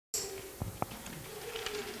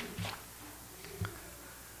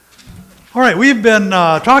All right, we've been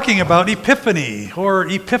talking about Epiphany or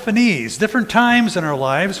Epiphanies, different times in our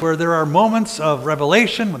lives where there are moments of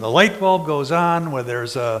revelation, when the light bulb goes on, where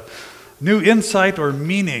there's a new insight or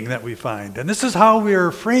meaning that we find. And this is how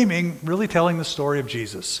we're framing, really telling the story of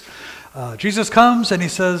Jesus. Jesus comes and he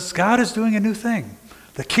says, God is doing a new thing.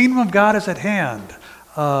 The kingdom of God is at hand.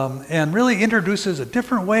 And really introduces a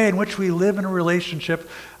different way in which we live in a relationship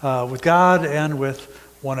with God and with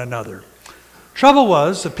one another. Trouble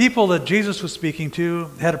was, the people that Jesus was speaking to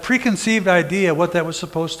had a preconceived idea what that was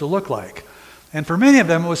supposed to look like. And for many of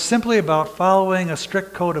them, it was simply about following a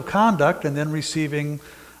strict code of conduct and then receiving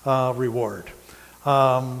reward.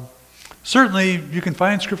 Certainly, you can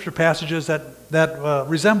find scripture passages that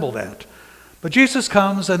resemble that. But Jesus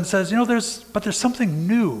comes and says, there's something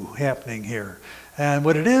new happening here. And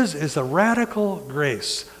what it is a radical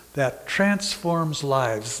grace that transforms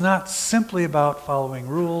lives. It's not simply about following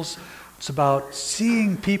rules. It's about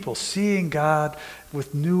seeing people, seeing God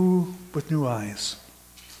with new eyes.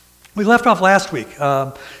 We left off last week,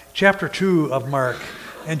 chapter 2 of Mark,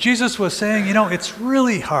 and Jesus was saying, it's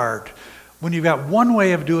really hard when you've got one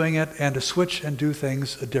way of doing it and to switch and do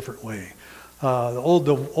things a different way. The old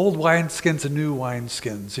wineskins and new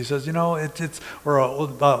wineskins. He says, or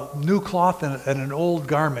a new cloth and an old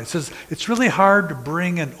garment. He says, it's really hard to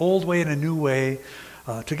bring an old way and a new way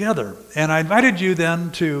together. And I invited you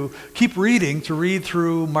then to keep reading, to read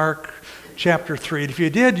through Mark chapter 3. And if you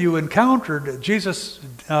did, you encountered Jesus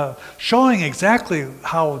showing exactly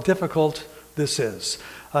how difficult this is.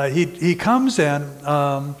 He comes in,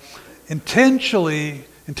 intentionally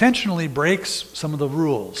breaks some of the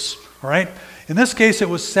rules, all right? In this case, it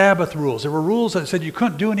was Sabbath rules. There were rules that said you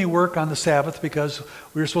couldn't do any work on the Sabbath because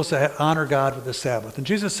we were supposed to honor God with the Sabbath. And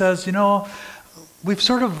Jesus says, we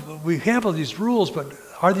have all these rules, but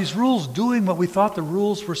are these rules doing what we thought the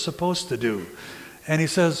rules were supposed to do? And he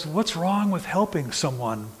says, what's wrong with helping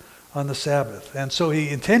someone on the Sabbath? And so he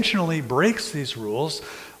intentionally breaks these rules.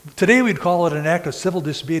 Today we'd call it an act of civil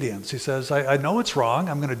disobedience. He says, I know it's wrong.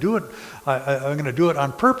 I'm going to do it. I'm going to do it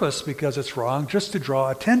on purpose because it's wrong, just to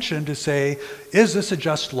draw attention to say, is this a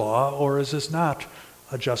just law or is this not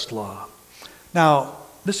a just law? Now,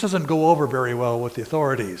 this doesn't go over very well with the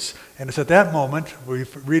authorities. And it's at that moment, we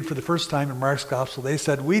read for the first time in Mark's gospel, they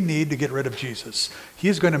said, we need to get rid of Jesus.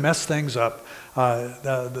 He's going to mess things up.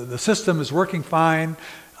 The system is working fine.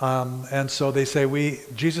 And so they say,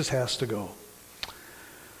 Jesus has to go.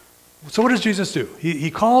 So what does Jesus do?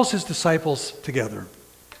 He calls his disciples together.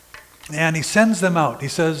 And he sends them out. He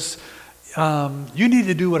says, you need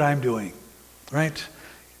to do what I'm doing. Right?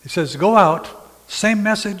 He says, go out, same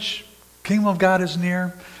message. Kingdom of God is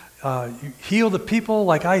near. You heal the people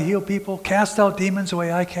like I heal people. Cast out demons the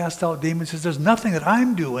way I cast out demons. He says, there's nothing that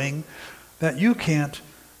I'm doing that you can't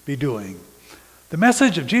be doing. The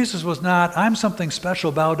message of Jesus was not, I'm something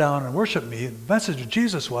special, bow down and worship me. The message of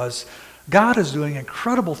Jesus was, God is doing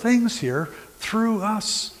incredible things here through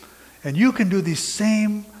us. And you can do these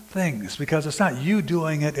same things because it's not you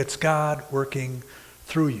doing it, it's God working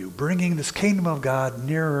through you, bringing this kingdom of God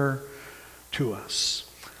nearer to us.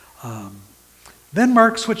 Then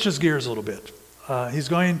Mark switches gears a little bit. He's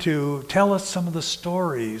going to tell us some of the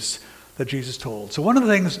stories that Jesus told. So one of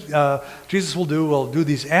the things Jesus will do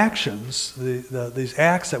these actions, these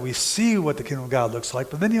acts that we see what the kingdom of God looks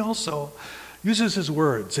like, but then he also uses his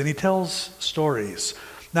words and he tells stories.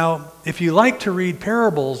 Now, if you like to read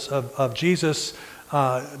parables of Jesus,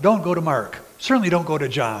 don't go to Mark. Certainly don't go to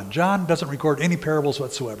John. John doesn't record any parables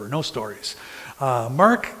whatsoever, no stories.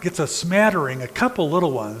 Mark gets a smattering, a couple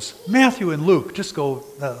little ones. Matthew and Luke just go,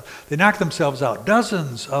 they knock themselves out.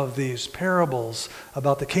 Dozens of these parables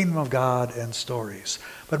about the kingdom of God and stories.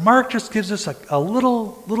 But Mark just gives us a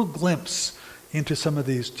little glimpse into some of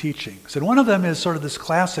these teachings. And one of them is sort of this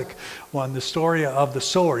classic one, the story of the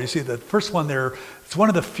sower. You see the first one there, it's one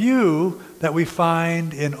of the few that we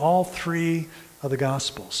find in all three of the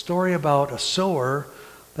Gospels. Story about a sower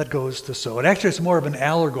that goes to sow. And actually it's more of an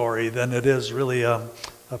allegory than it is really a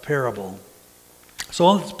parable. So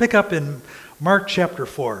let's pick up in Mark chapter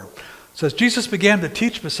 4. It says, Jesus began to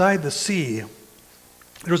teach beside the sea.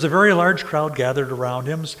 There was a very large crowd gathered around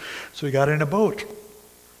him, so he got in a boat.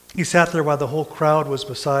 He sat there while the whole crowd was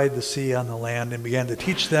beside the sea on the land and began to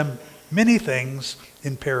teach them many things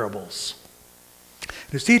in parables.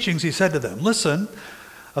 In his teachings he said to them, listen,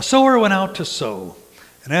 a sower went out to sow.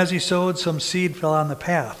 And as he sowed, some seed fell on the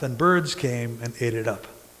path, and birds came and ate it up.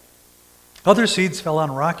 Other seeds fell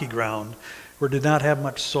on rocky ground, where it did not have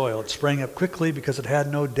much soil. It sprang up quickly because it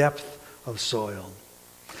had no depth of soil.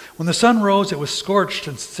 When the sun rose, it was scorched,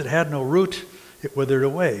 and since it had no root, it withered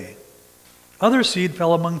away. Other seed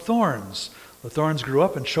fell among thorns. The thorns grew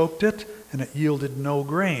up and choked it, and it yielded no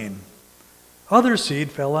grain. Other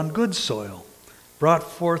seed fell on good soil, brought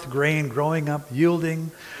forth grain, growing up,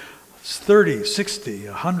 yielding 30, 60,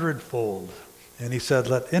 100-fold. And he said,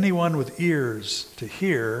 let anyone with ears to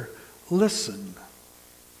hear listen.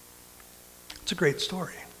 It's a great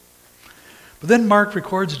story. But then Mark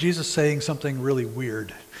records Jesus saying something really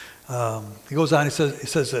weird. He goes on, he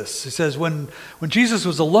says this. He says, when Jesus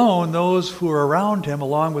was alone, those who were around him,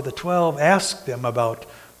 along with the 12, asked him about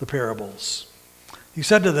the parables. He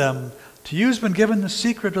said to them, to you has been given the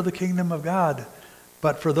secret of the kingdom of God,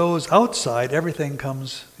 but for those outside, everything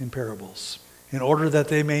comes in parables, in order that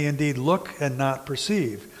they may indeed look and not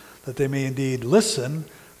perceive, that they may indeed listen,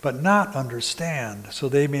 but not understand, so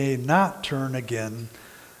they may not turn again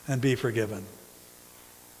and be forgiven.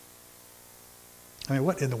 I mean,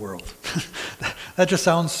 what in the world? That just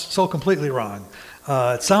sounds so completely wrong.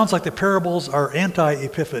 It sounds like the parables are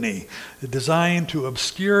anti-epiphany, designed to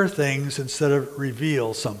obscure things instead of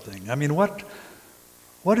reveal something. I mean,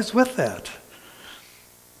 what is with that?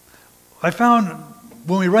 I found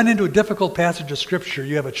when we run into a difficult passage of Scripture,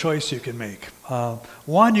 you have a choice you can make.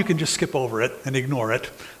 One, you can just skip over it and ignore it.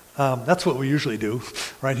 That's what we usually do,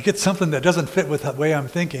 right? You get something that doesn't fit with the way I'm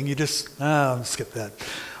thinking, you just skip that.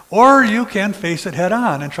 Or you can face it head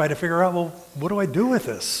on and try to figure out, well, what do I do with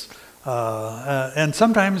this? And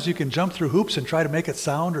sometimes you can jump through hoops and try to make it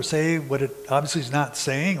sound or say what it obviously is not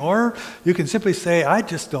saying. Or you can simply say, I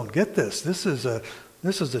just don't get this. This is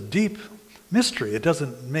a deep mystery. It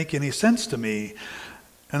doesn't make any sense to me.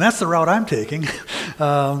 And that's the route I'm taking.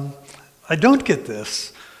 I don't get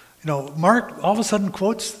this. You know, Mark all of a sudden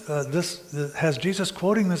quotes has Jesus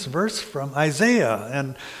quoting this verse from Isaiah,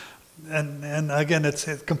 and again, it's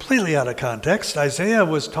completely out of context. Isaiah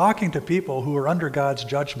was talking to people who were under God's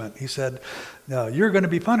judgment. He said, no, you're going to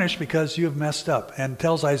be punished because you have messed up, and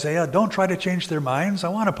tells Isaiah, don't try to change their minds. I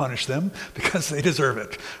want to punish them because they deserve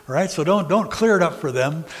it. Right? So don't clear it up for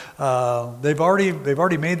them. They've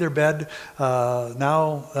already made their bed.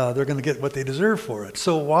 Now they're going to get what they deserve for it.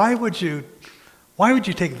 So why would you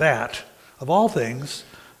take that, of all things,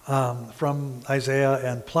 from Isaiah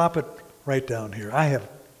and plop it right down here? I have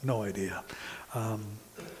no idea.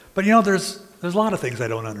 But you know, there's a lot of things I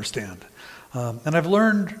don't understand. And I've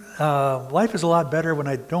learned life is a lot better when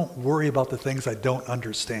I don't worry about the things I don't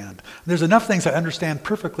understand. There's enough things I understand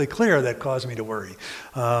perfectly clear that cause me to worry,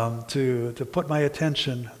 to put my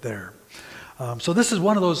attention there. So this is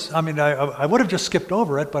one of those, I mean, I would have just skipped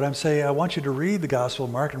over it, but I'm saying I want you to read the Gospel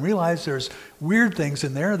of Mark and realize there's weird things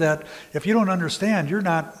in there that if you don't understand, you're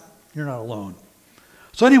not alone.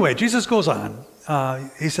 So anyway, Jesus goes on.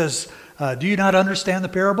 He says, do you not understand the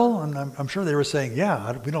parable? And I'm sure they were saying,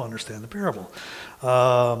 yeah, we don't understand the parable.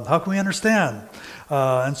 How can we understand?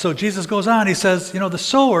 And so Jesus goes on. He says, you know, the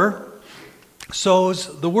sower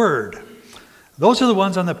sows the word. Those are the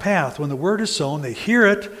ones on the path. When the word is sown, they hear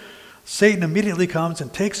it. Satan immediately comes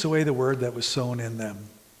and takes away the word that was sown in them.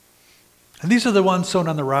 And these are the ones sown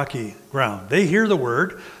on the rocky ground. They hear the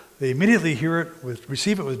word. They immediately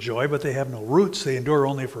receive it with joy, but they have no roots. They endure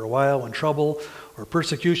only for a while. When trouble or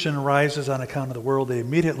persecution arises on account of the world, they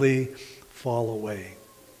immediately fall away.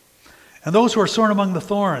 And those who are sown among the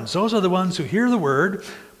thorns, those are the ones who hear the word,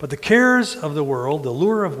 but the cares of the world, the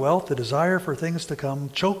lure of wealth, the desire for things to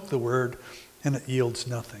come, choke the word, and it yields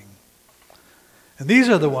nothing. And these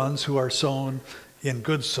are the ones who are sown in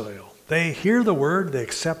good soil. They hear the word, they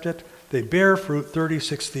accept it, they bear fruit 30,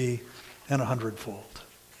 60, and 100-fold.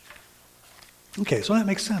 Okay, so that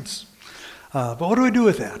makes sense. But what do we do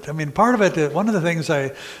with that? I mean, part of it, one of the things I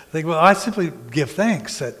think, well, I simply give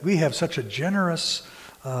thanks that we have such a generous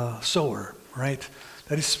sower, right?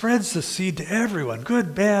 That he spreads the seed to everyone,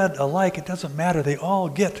 good, bad, alike. It doesn't matter. They all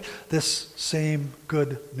get this same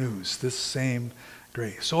good news, this same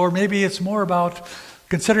grace. Or maybe it's more about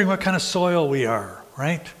considering what kind of soil we are,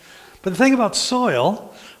 right? But the thing about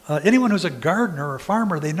soil, anyone who's a gardener or a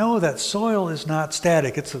farmer, they know that soil is not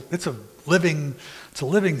static. It's a living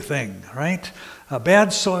thing, right?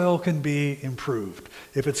 Bad soil can be improved.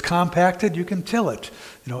 If it's compacted, you can till it.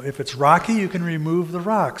 You know, if it's rocky, you can remove the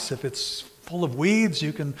rocks. If it's full of weeds,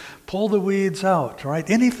 you can pull the weeds out, right?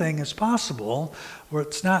 Anything is possible where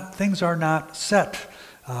things are not set.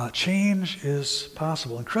 Change is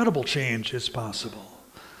possible. Incredible change is possible.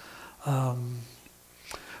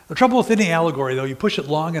 The trouble with any allegory, though, you push it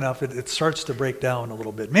long enough, it starts to break down a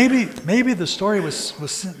little bit. Maybe the story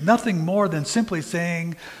was nothing more than simply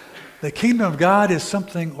saying the kingdom of God is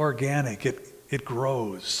something organic. It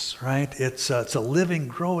grows, right? It's a living,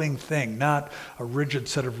 growing thing, not a rigid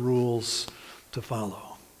set of rules to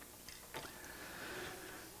follow.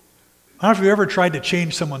 I don't know if you've ever tried to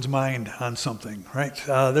change someone's mind on something, right?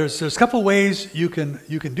 There's a couple ways you can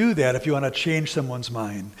do that if you want to change someone's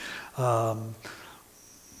mind. Don't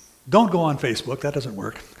go on Facebook, that doesn't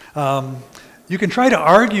work. You can try to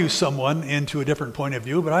argue someone into a different point of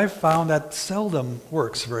view, but I've found that seldom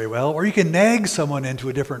works very well. Or you can nag someone into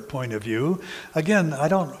a different point of view. Again, I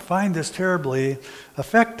don't find this terribly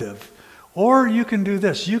effective. Or you can do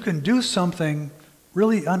this. You can do something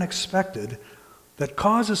really unexpected that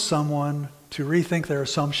causes someone to rethink their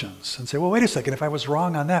assumptions and say, well, wait a second, if I was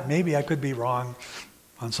wrong on that, maybe I could be wrong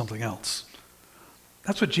on something else.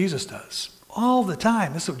 That's what Jesus does. All the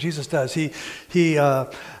time. This is what Jesus does. He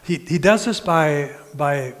does this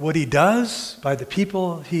by what he does, by the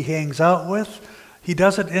people he hangs out with. He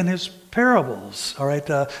does it in his parables. All right.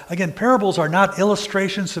 Again, parables are not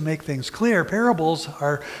illustrations to make things clear. Parables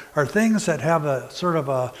are things that have a sort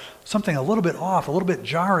of something a little bit off, a little bit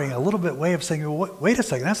jarring, a little bit way of saying, well, wait a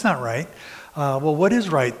second, that's not right. Well, what is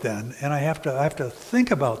right then? And I have to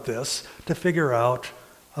think about this to figure out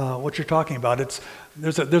what you're talking about.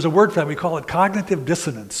 There's a word for that. We call it cognitive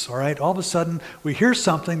dissonance. All right. All of a sudden, we hear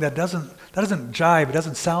something that doesn't jive. It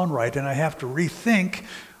doesn't sound right, and I have to rethink.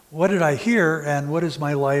 What did I hear, and what does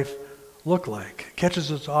my life look like? It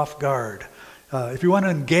catches us off guard. If you want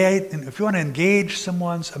to engage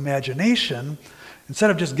someone's imagination,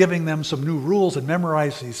 instead of just giving them some new rules and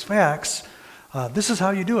memorize these facts, this is how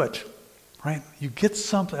you do it. Right? You get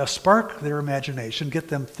spark their imagination, get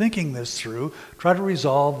them thinking this through, try to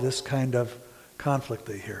resolve this kind of conflict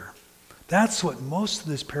they hear. That's what most of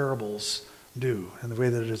these parables do, and the way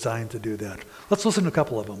they're designed to do that. Let's listen to a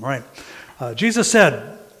couple of them. All right. Jesus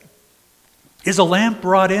said, "Is a lamp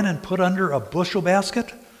brought in and put under a bushel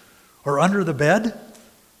basket or under the bed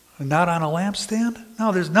and not on a lampstand?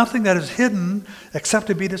 No, there's nothing that is hidden except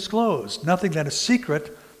to be disclosed, nothing that is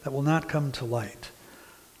secret that will not come to light.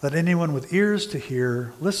 Let anyone with ears to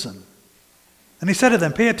hear listen." And he said to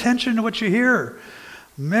them, "Pay attention to what you hear.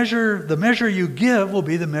 The measure you give will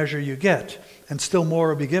be the measure you get, and still more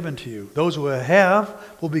will be given to you. Those who have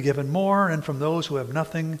will be given more, and from those who have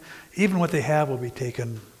nothing, even what they have will be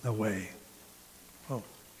taken away." Oh.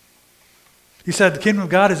 He said, "The kingdom of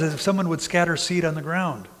God is as if someone would scatter seed on the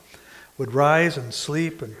ground, would rise and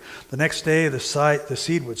sleep, and the next day the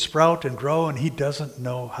seed would sprout and grow, and he doesn't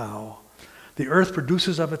know how. The earth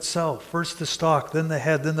produces of itself, first the stalk, then the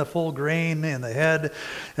head, then the full grain in the head.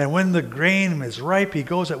 And when the grain is ripe, he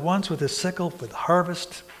goes at once with his sickle, for the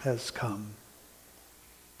harvest has come."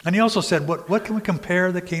 And he also said, what can we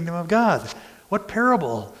compare the kingdom of God? What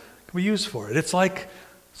parable can we use for it? It's like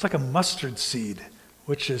a mustard seed,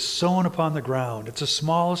 which is sown upon the ground. It's the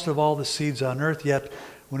smallest of all the seeds on earth, yet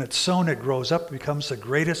when it's sown, it grows up, becomes the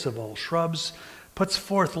greatest of all shrubs, puts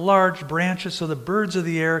forth large branches so the birds of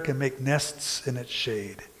the air can make nests in its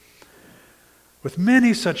shade. With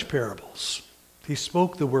many such parables, he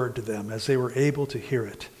spoke the word to them as they were able to hear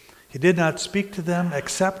it. He did not speak to them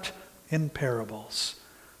except in parables,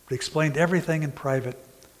 but explained everything in private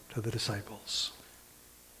to the disciples.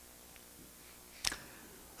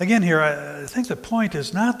 Again here, I think the point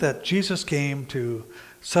is not that Jesus came to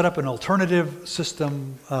set up an alternative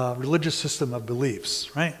system, religious system of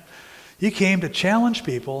beliefs, right? He came to challenge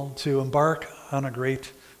people to embark on a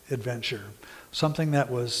great adventure, something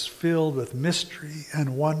that was filled with mystery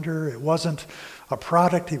and wonder. It wasn't a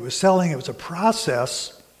product he was selling, it was a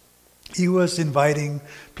process he was inviting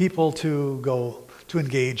people to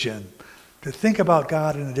engage in, to think about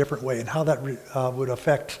God in a different way and how that would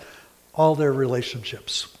affect all their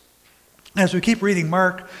relationships. As we keep reading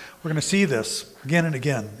Mark, we're going to see this again and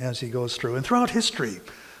again as he goes through. And throughout history,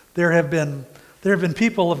 there have been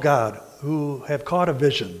people of God who have caught a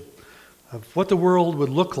vision of what the world would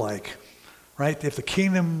look like, right, if the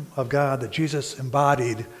kingdom of God that Jesus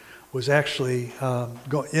embodied was actually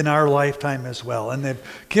in our lifetime as well. And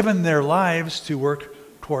they've given their lives to work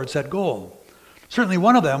towards that goal. Certainly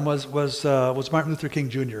one of them was Martin Luther King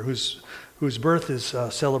Jr., whose birth is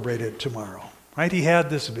celebrated tomorrow. Right? He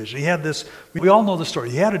had this vision. He had this, we all know the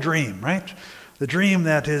story. He had a dream, right? The dream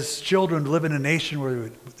that his children live in a nation where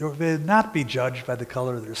they would not be judged by the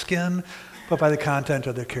color of their skin, but by the content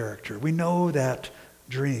of their character. We know that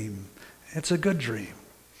dream. It's a good dream.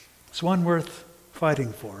 It's one worth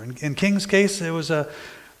fighting for. In King's case, it was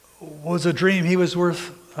a dream he was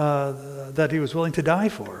that he was willing to die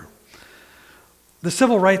for. The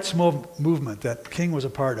civil rights movement that King was a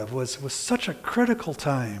part of was such a critical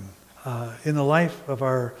time in the life of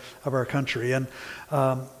our country, and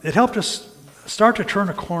it helped us start to turn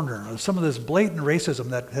a corner. Some of this blatant racism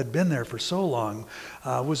that had been there for so long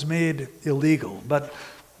was made illegal. But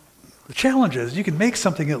the challenge is you can make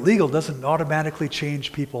something illegal doesn't automatically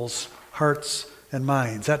change people's hearts and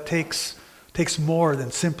minds. That takes more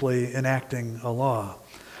than simply enacting a law.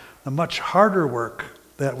 The much harder work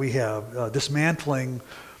that we have, dismantling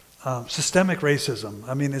systemic racism,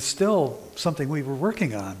 I mean, it's still something we were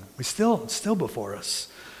working on. It's still before us.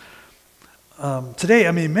 Today,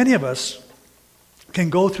 I mean, many of us can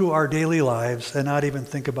go through our daily lives and not even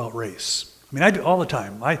think about race. I mean, I do all the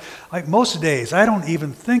time. Most days, I don't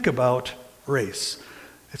even think about race.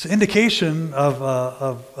 It's an indication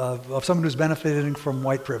of someone who's benefiting from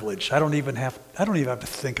white privilege. I don't even have to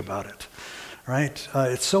think about it, right?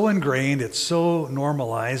 It's so ingrained, it's so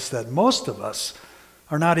normalized that most of us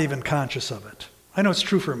are not even conscious of it. I know it's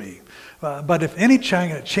true for me. But if any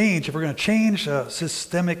change, if we're going to change a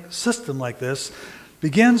systemic system like this,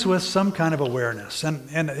 begins with some kind of awareness.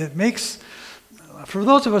 And it makes, for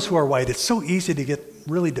those of us who are white, it's so easy to get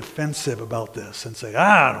really defensive about this and say,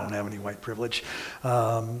 I don't have any white privilege.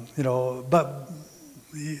 But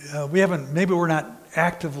we haven't, maybe we're not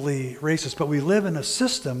actively racist, but we live in a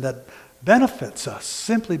system that benefits us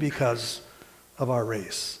simply because of our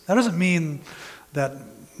race. That doesn't mean that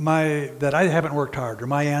I haven't worked hard, or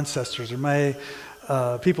my ancestors, or my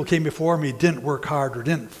people came before me didn't work hard or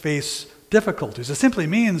didn't face difficulties. It simply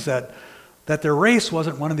means that their race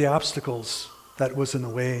wasn't one of the obstacles that was in the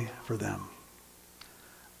way for them.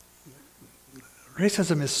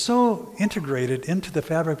 Racism is so integrated into the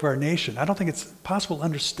fabric of our nation. I don't think it's possible to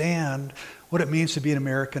understand what it means to be an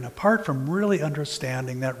American apart from really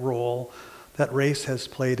understanding that role that race has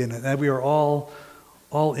played in it. And we are all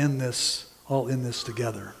in this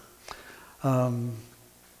together.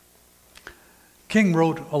 King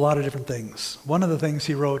wrote a lot of different things. One of the things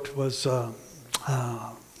he wrote was sort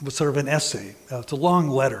of an essay. It's a long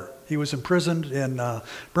letter. He was imprisoned in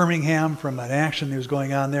Birmingham from an action that was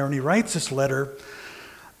going on there, and he writes this letter,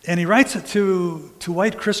 and he writes it to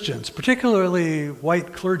white Christians, particularly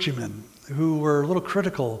white clergymen who were a little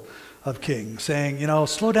critical of King, saying,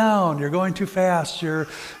 slow down, you're going too fast, you're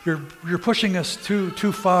pushing us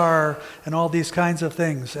too far, and all these kinds of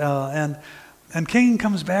things. And King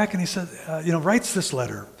comes back and he says, writes this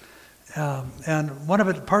letter, and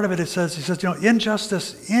part of it he says,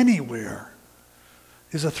 injustice anywhere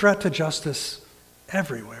is a threat to justice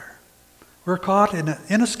everywhere. We're caught in an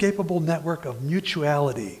inescapable network of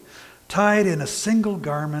mutuality, tied in a single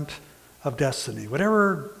garment of destiny.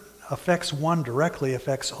 Whatever affects one directly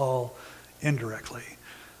affects all indirectly.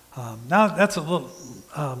 Now that's a little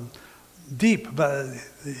deep, but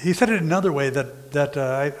he said it another way that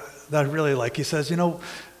I really like. He says,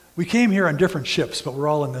 we came here on different ships, but we're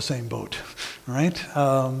all in the same boat, right?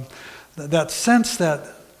 That sense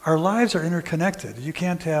that our lives are interconnected. You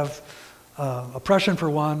can't have oppression for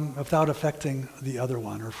one without affecting the other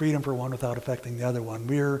one, or freedom for one without affecting the other one.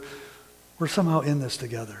 We're somehow in this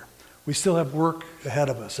together. We still have work ahead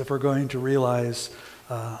of us if we're going to realize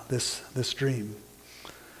this dream.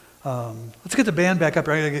 Let's get the band back up.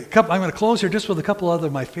 I'm going to close here just with a couple other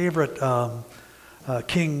my favorite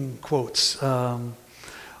King quotes. I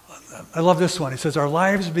love this one. He says, "Our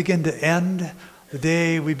lives begin to end the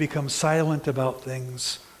day we become silent about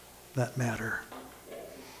things that matter."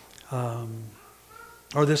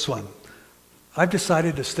 Or this one, "I've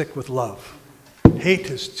decided to stick with love. Hate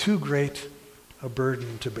is too great a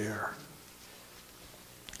burden to bear."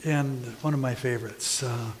 And one of my favorites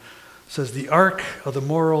says, "The arc of the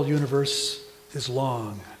moral universe is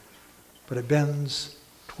long, but it bends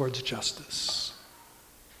towards justice."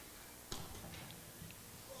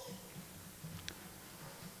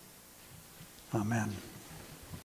 Amen.